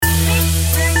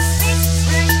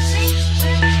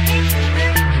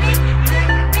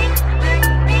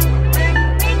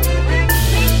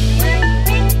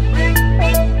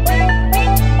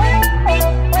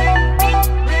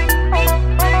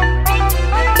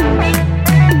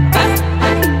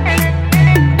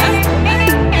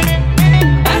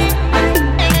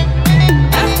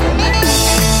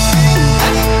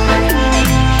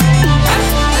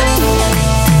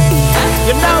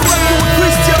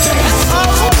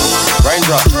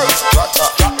Raindrop, drop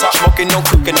top, smoking, no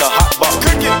cooking, the hot box.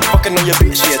 Fucking on your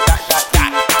bitch, yeah, that.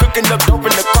 Cooking up dope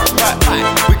in the crock pot.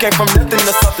 We came from nothing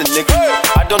to something, nigga.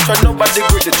 I don't trust nobody,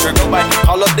 grip the trigger.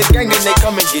 Call up the gang and they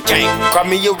come and get gang. Cry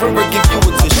me a river, give you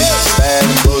a tissue. Bad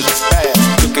and bullshit, bad.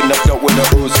 Cooking up dope with the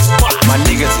ooze. My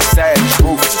niggas is savage,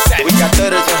 ruthless. We got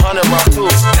 30s and 100 rounds too.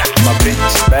 My bitch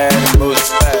is bad and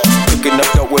bullshit, bad. Cooking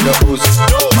up dope with the ooze.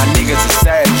 My niggas is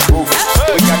savage, ruthless.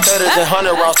 We got 30s and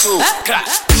 100 rounds too.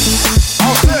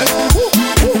 All set.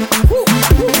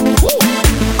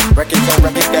 Records on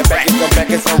records, got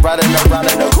backers on riding around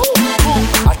in the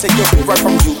I take your beat right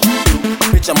from you.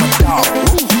 Bitch, I'm a dog.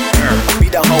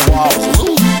 Beat down her walls.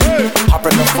 Hop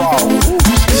in the fall.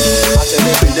 I tell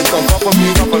that bitch to come for me.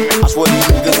 I swear these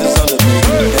niggas is under me.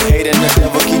 The hate and the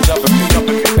devil keep jumping me.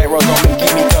 Pharaohs on me,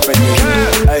 keep me company.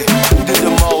 Hey, who did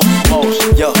the most?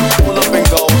 Yeah, pull up and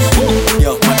goes.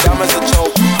 Yeah, my diamonds are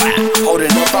choke.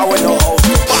 Holding up, I with no hoes.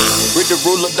 With the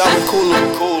ruler, diamond cooler.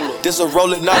 This a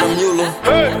roller, not a mule.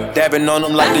 Dabbing on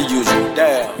them like the usual.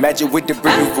 Magic with the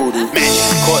brick voodoo.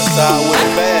 Courtside with a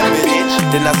bad bitch.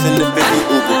 Then I send the baby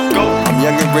Uber. I'm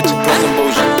young and rich and plus I'm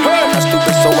bougie. I'm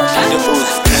stupid, so I keep the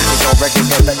ooze.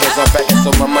 Records on records, so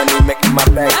my money making my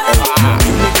bank.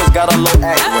 You niggas got a low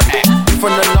act rate. You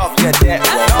from the north, yeah, that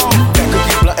way. That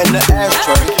cookie blunt in the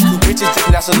ashtray. Two bitches just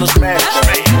national smash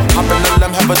day. Hop in the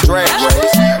limb, have a drag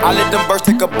race. I let them birds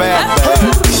take a bath,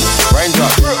 babe. Raindrop,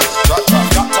 drop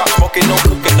top, smoking, no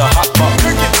cooking, the hot pot.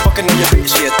 Fucking on your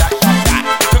bitch, yeah, that.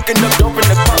 Cooking up dope in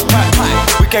the crock pot.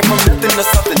 We came from nothing to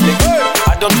something, nigga.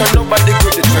 I don't trust nobody,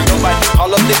 grip the trigger.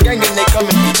 Call up the gang and they come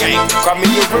and get gang. Cry me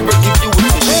a river, give you a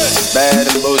tissue. Bad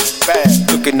and bullshit, bad.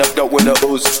 Cooking up dope with the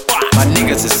ooze. My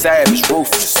niggas is savage,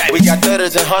 ruthless. We got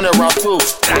 30s and 100 rounds too.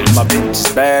 My bitch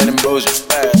is bad and bullshit,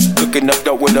 bad. Cooking up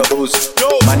dope with the ooze.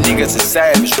 My niggas is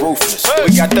savage, ruthless.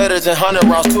 We got 30s and 100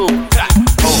 rounds too.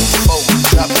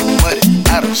 Dropping money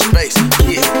out of space.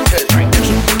 Yeah, cut it.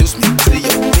 Introduce me to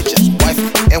your bitch's wife,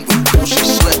 and we know she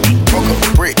slut. Broke a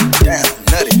brick down,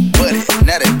 nutty, buddy.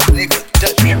 Now that nigga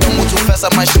dirty. Don't move too fast, I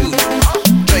might shoot you.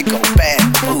 Draco, bad,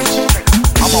 bougie.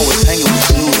 I'm always hanging with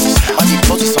shoes. I be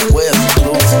posted somewhere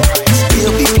else.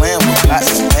 Still be playing with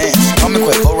pots and pans. Call me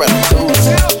Quavo Ratatouille.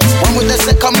 When with that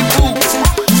set, call me Pooh.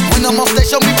 When I'm on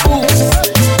stage, show me Pooh.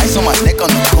 Ice on my neck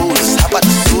on the coolest. How about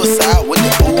the suicide with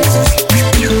the ooze?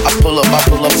 I pull up, I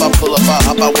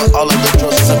hop out with all of the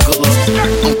drugs and the good luck.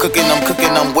 I'm cooking,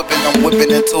 I'm whipping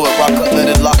into it, rock up, let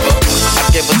it lock up. I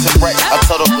gave her 10 racks, I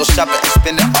told her go shopping and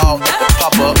spend it all at the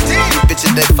pop-up. These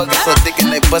bitches, they fucking so thick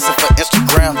and they bustin' for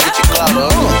Instagram, get your clout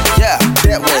up. Yeah,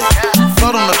 that way,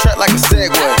 float on the track like a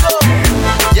Segway.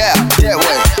 Yeah, that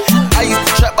way, I used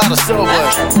to trap by the subway.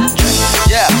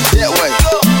 Yeah, that way,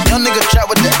 young nigga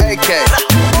trap with the AK.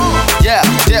 Yeah,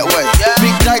 that way,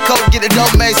 big Dyko, get it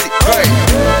dope, Macy, great.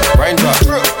 Raindrop,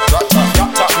 drop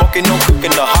top, smoking, no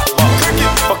cooking, the hot box.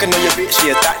 Fucking on your bitch,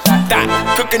 yeah, that.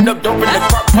 Cooking up dope in the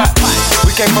crock pot.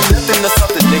 We came from nothing to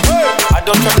something, nigga. I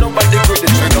don't trust nobody, grip the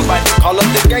trigger. Call up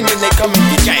the gang and they come and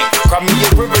get gang. Cry me a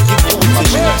river, give you a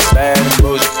tissue. Bad and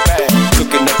bullshit, bad.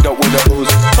 Cooking up dope with the ooze.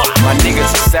 My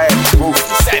niggas is savage,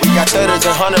 ruthless. We got 30s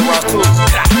and 100 rounds too.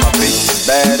 My bitch is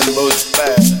bad and bullshit,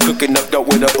 bad. Cooking up dope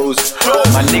with the ooze.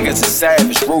 My niggas is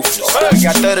savage, ruthless. We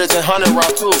got 30s and 100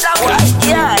 rounds too.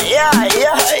 Yeah.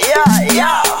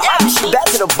 Back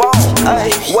to the bone. Ay,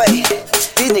 wait,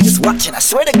 these niggas watching. I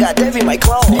swear to God, they be my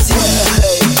clones.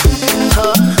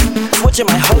 Switching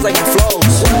my hoes like my flows.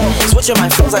 Switching my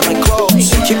flows like my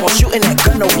clothes. Keep on shooting that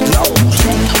gun, no reload.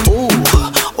 Ooh,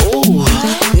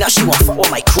 now she won't fuck with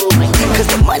my crew. Cause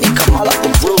the money come all out the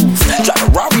roof. Drive a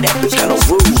Rari, that bitch got no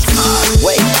roof.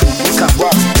 Wait, we got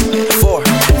Rari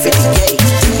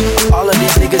 458. All of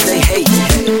these niggas, they hate.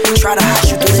 Try to hide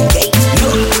you through the gate.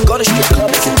 Look, go to strip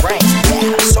club if it rain.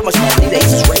 So much money, they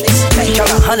use rates. Count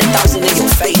 100,000 in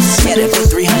your face. Yeah, they put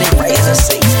 300 right in the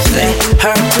safe. Let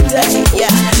her today,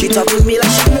 yeah. She talk to me like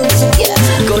she knew me, yeah.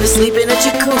 Go to sleep in a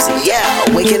jacuzzi, yeah.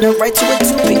 Waking up right to a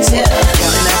two-piece, yeah.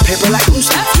 Counting that paper like loose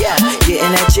leaf, yeah.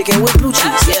 Getting that chicken with blue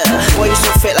cheese, yeah. Boy, you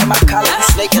so fit like my collar, you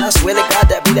snake, and I swear to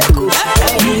God that be that Gucci.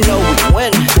 And you know we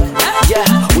winning, yeah.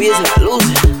 We is not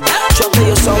losing. Try play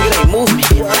your song, it ain't move me.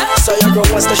 Saw your girl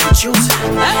once that she choose,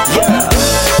 yeah.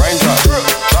 Raindrop,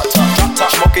 drop top,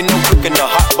 smoking, no cooking, the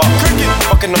hot box.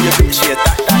 Fucking on your bitch, yeah,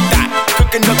 that.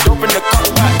 Cooking up dope in the crock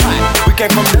pot. We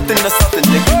came from nothing to something,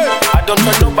 nigga. I don't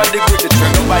trust nobody, grip the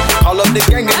trigger. Call up the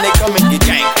gang and they come and get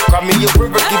gang. Cry me a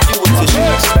river, give you a tissue.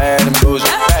 Bad and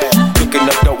bullshit, bad. Cooking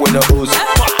up dope with the ooze.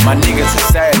 My niggas is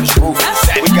savage,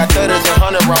 ruthless. We got 30s and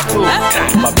 100 rounds too.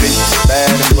 My bitch is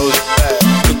bad and bullshit, bad.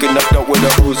 Cooking up dope with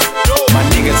the ooze. My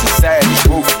niggas is savage,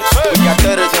 ruthless. We got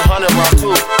 30s and 100 rounds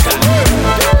too.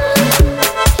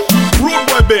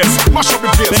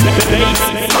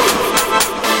 bass.